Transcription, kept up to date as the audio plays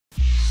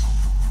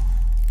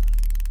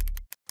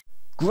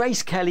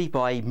Grace Kelly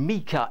by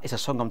Mika is a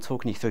song I'm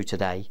talking you through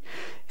today.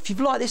 If you've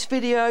liked this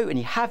video and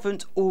you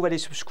haven't already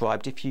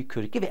subscribed, if you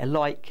could give it a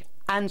like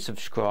and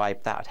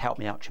subscribe, that would help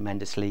me out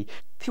tremendously.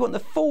 If you want the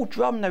full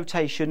drum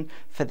notation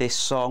for this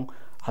song,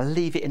 I'll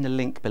leave it in the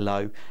link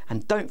below,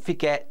 and don't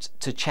forget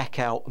to check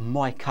out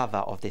my cover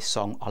of this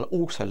song. I'll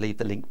also leave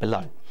the link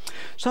below.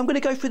 So I'm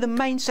going to go through the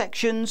main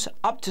sections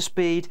up to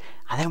speed,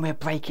 and then we'll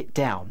break it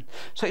down.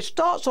 So it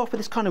starts off with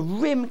this kind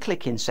of rim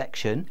clicking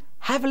section.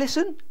 Have a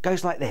listen.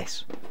 Goes like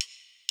this.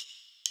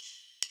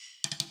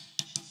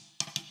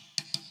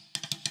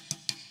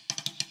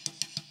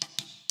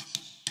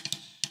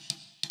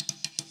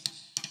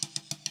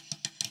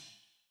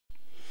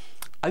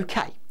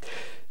 Okay,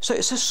 so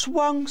it's a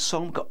swung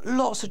song. We've got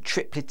lots of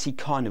triplety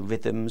kind of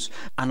rhythms,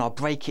 and I'll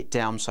break it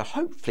down so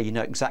hopefully you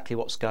know exactly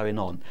what's going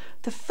on.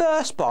 The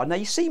first bar, now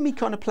you see me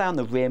kind of play on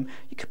the rim.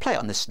 You could play it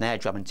on the snare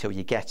drum until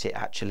you get it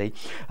actually.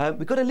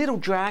 We've got a little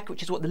drag,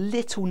 which is what the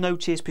little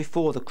note is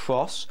before the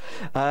cross.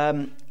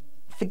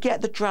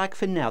 Forget the drag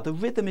for now. The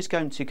rhythm is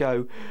going to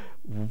go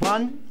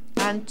 1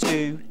 and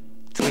 2,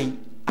 3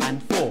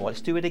 and 4.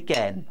 Let's do it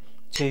again.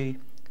 2,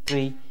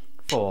 3,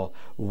 4.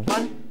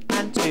 1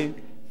 and 2,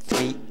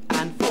 3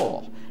 and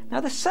 4. Now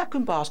the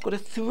second bar's got a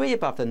 3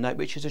 above the note,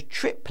 which is a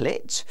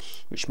triplet,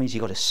 which means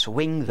you've got to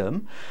swing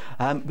them.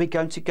 We're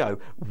going to go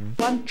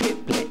 1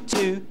 triplet,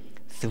 2,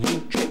 3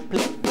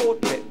 triplet, 4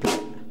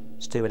 triplet.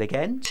 Let's do it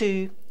again.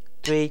 2,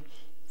 3,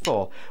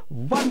 4.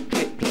 1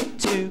 triplet,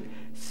 2,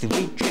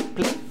 3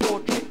 triplet, 4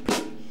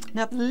 triplet.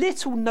 Now the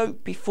little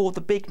note before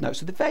the big note,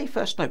 so the very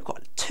first note, we've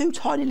got 2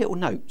 tiny little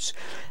notes.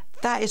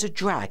 That is a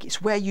drag.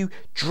 It's where you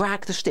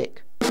drag the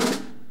stick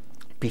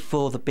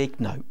before the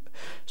big note.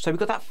 So we've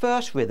got that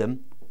first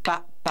rhythm,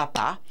 ba, ba,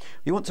 ba.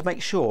 You want to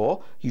make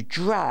sure you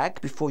drag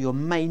before your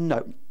main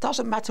note.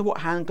 Doesn't matter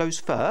what hand goes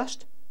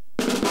first.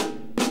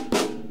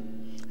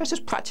 Let's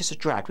just practice a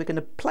drag. We're going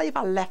to play with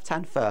our left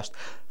hand first,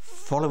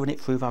 following it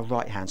through with our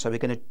right hand. So we're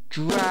going to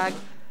drag,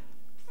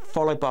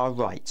 followed by our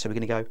right. So we're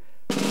going to go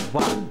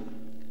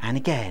 1 and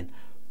again,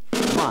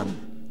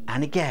 1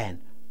 and again,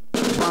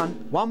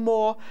 1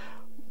 more,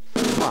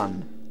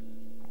 1.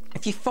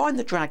 If you find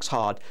the drags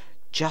hard,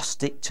 just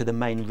stick to the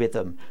main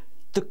rhythm.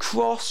 The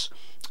cross,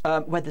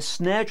 where the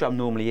snare drum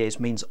normally is,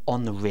 means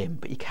on the rim,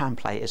 but you can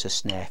play it as a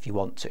snare if you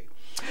want to.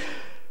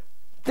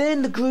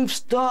 Then the groove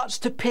starts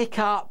to pick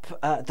up,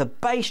 the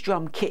bass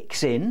drum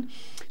kicks in.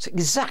 It's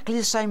exactly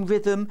the same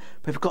rhythm,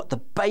 but we've got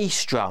the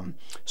bass drum.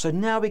 So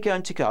now we're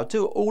going to go, I'll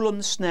do it all on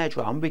the snare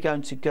drum. We're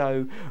going to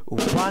go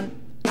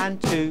 1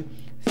 and 2,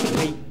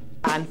 3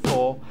 and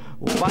 4,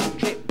 1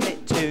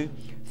 triplet, 2,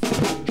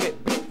 3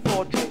 triplet,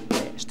 4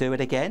 triplet. Let's do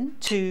it again.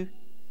 2,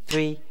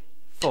 3,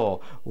 4.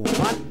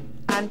 1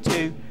 and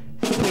 2,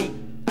 3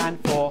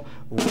 and 4.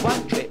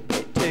 1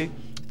 triplet, 2,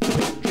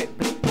 3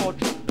 triplet, 4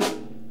 triplet.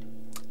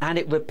 And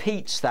it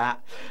repeats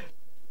that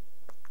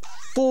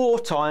 4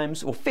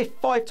 times, or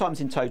 5 times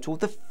in total.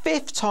 The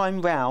 5th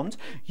time round,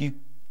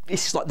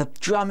 this is like the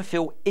drum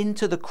fill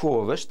into the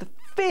chorus. The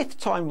 5th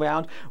time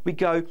round, we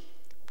go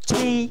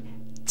T,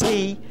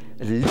 T,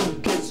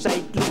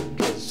 Lucasade,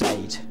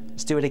 Lucasade.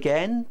 Let's do it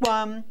again.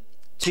 1,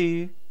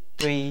 2,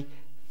 3,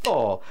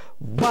 4.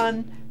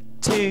 1,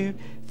 2,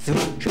 3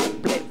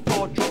 triplet,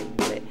 4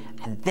 triplet,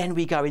 and then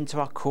we go into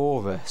our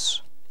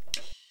chorus.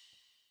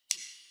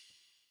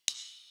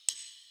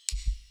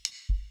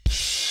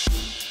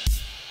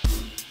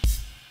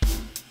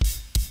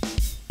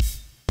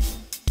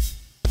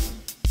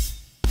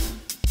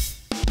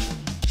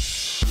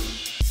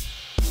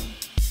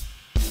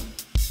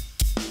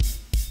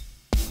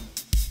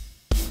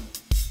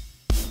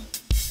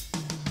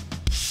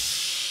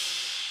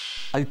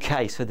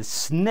 Okay, so the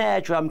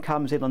snare drum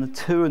comes in on the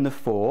 2 and the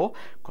 4.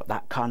 Got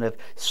that kind of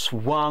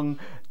swung,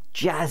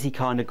 jazzy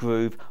kind of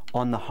groove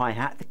on the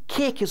hi-hat. The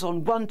kick is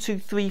on 1, 2,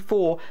 3,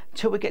 4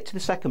 until we get to the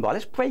second bar.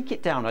 Let's break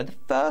it down. The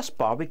first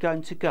bar we're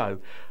going to go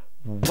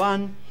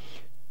 1,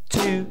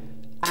 2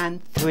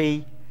 and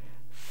 3,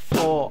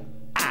 4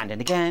 and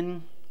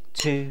again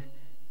 2,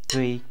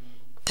 3,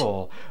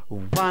 4.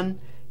 1,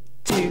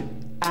 2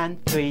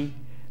 and 3,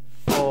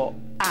 4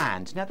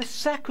 and. Now the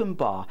second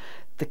bar,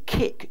 the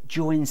kick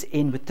joins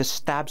in with the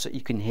stabs that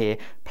you can hear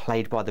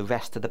played by the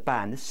rest of the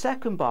band. The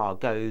second bar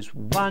goes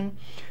 1,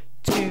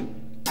 2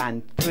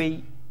 and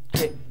 3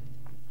 trip.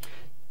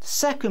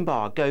 Second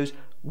bar goes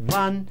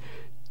 1,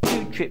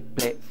 2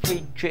 triplet,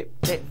 3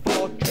 triplet,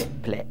 4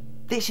 triplet.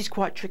 This is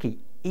quite tricky.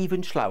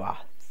 Even slower.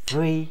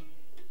 3,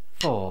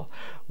 4.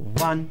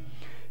 1,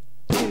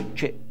 2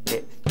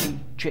 triplet, 3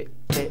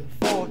 triplet,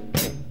 4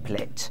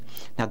 triplet.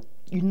 Now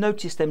you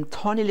notice them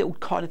tiny little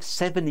kind of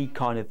 7-y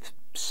kind of,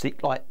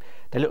 like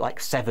they look like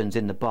 7s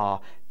in the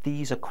bar.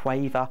 These are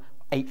quaver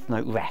 8th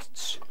note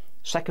rests.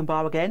 Second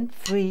bar again,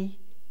 3,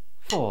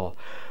 4.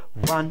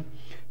 1,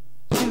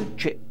 2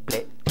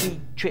 triplet,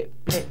 3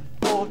 triplet,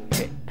 4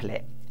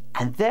 triplet.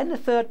 And then the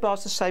third bar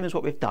is the same as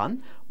what we've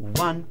done.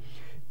 1,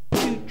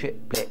 2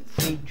 triplet,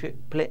 3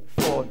 triplet,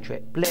 4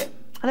 triplet.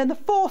 And then the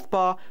fourth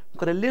bar, we've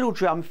got a little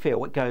drum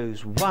fill. It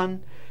goes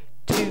 1,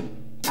 2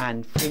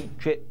 and 3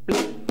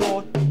 triplet,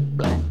 4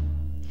 triplet.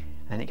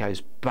 and it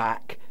goes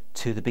back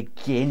to the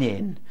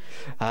beginning.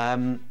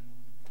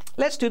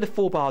 Let's do the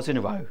 4 bars in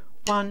a row.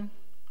 1,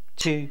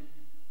 2,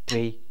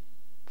 3,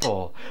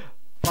 4.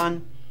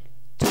 1,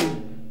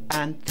 2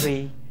 and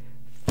 3,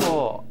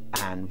 4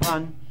 and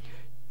 1,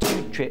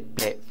 2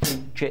 triplet,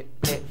 3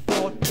 triplet,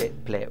 4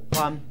 triplet,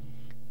 1,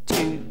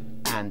 2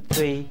 and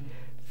 3,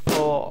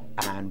 4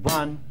 and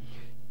 1,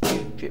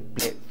 2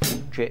 triplet,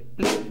 3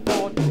 triplet,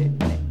 4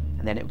 triplet,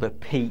 and then it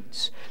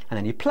repeats, and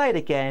then you play it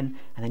again,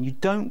 and then you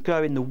don't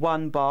go in the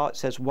 1 bar, it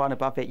says 1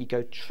 above it, you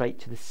go straight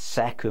to the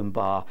 2nd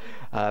bar,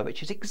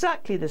 which is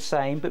exactly the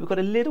same, but we've got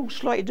a little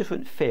slightly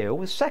different feel.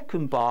 The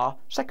 2nd bar,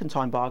 2nd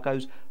time bar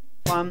goes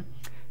 1,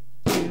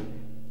 2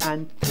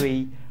 and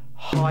 3,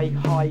 high,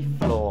 high,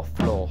 floor,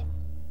 floor.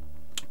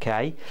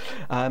 Okay,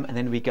 and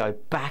then we go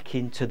back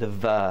into the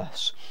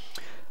verse.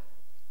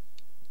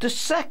 The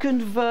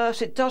 2nd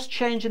verse, it does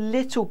change a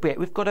little bit.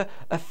 We've got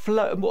a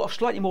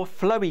slightly more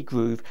flowy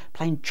groove,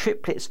 playing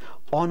triplets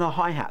on a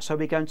hi-hat. So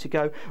we're going to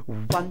go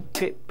 1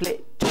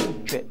 triplet,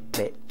 2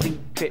 triplet, 3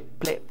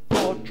 triplet,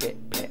 4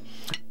 triplet.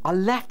 Our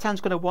left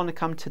hand's going to want to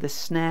come to the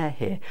snare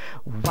here.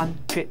 1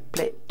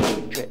 triplet,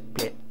 2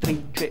 triplet,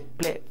 3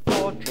 triplet,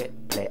 4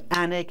 triplet,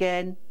 and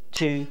again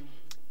 2,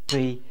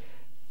 3,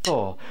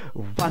 4.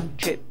 1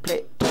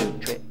 triplet, 2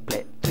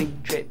 triplet, 3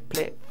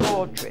 triplet,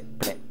 4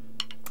 triplet.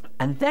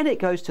 And then it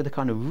goes to the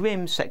kind of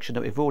rim section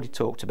that we've already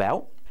talked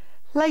about.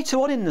 Later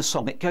on in the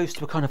song, it goes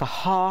to a kind of a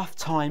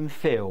half-time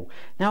fill.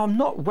 Now, I'm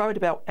not worried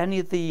about any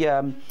of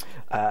the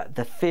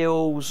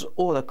fills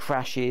or the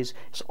crashes.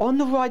 It's on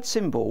the right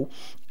cymbal,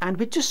 and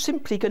we're just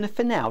simply going to,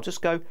 for now,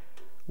 just go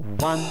 1,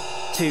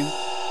 2,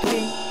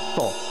 3,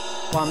 4.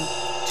 1,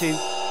 2,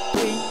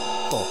 3,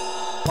 4.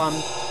 1,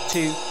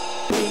 2,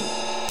 3,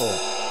 4.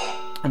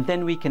 And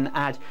then we can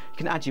add, you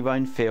can add your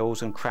own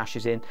fills and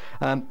crashes in.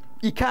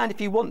 You can, if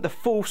you want the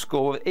full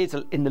score, it is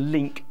in the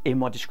link in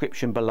my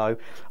description below.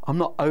 I'm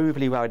not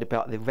overly worried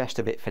about the rest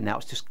of it for now.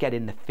 It's just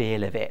getting the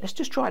feel of it. Let's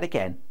just try it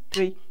again.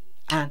 3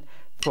 and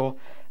 4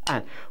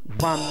 and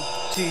 1,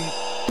 2,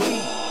 3,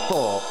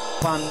 4.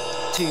 1,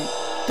 2,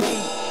 3,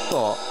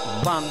 4.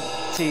 1,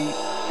 2,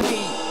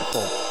 3,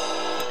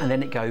 4. And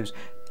then it goes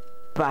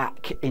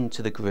back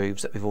into the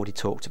grooves that we've already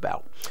talked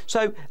about.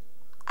 So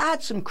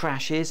add some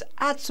crashes,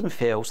 add some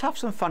fills, have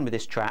some fun with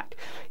this track,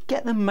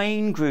 get the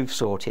main groove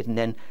sorted, and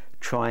then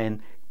try and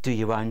do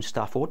your own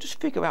stuff, or just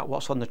figure out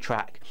what's on the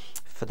track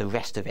for the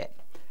rest of it.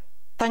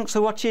 Thanks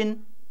for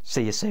watching,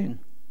 see you soon.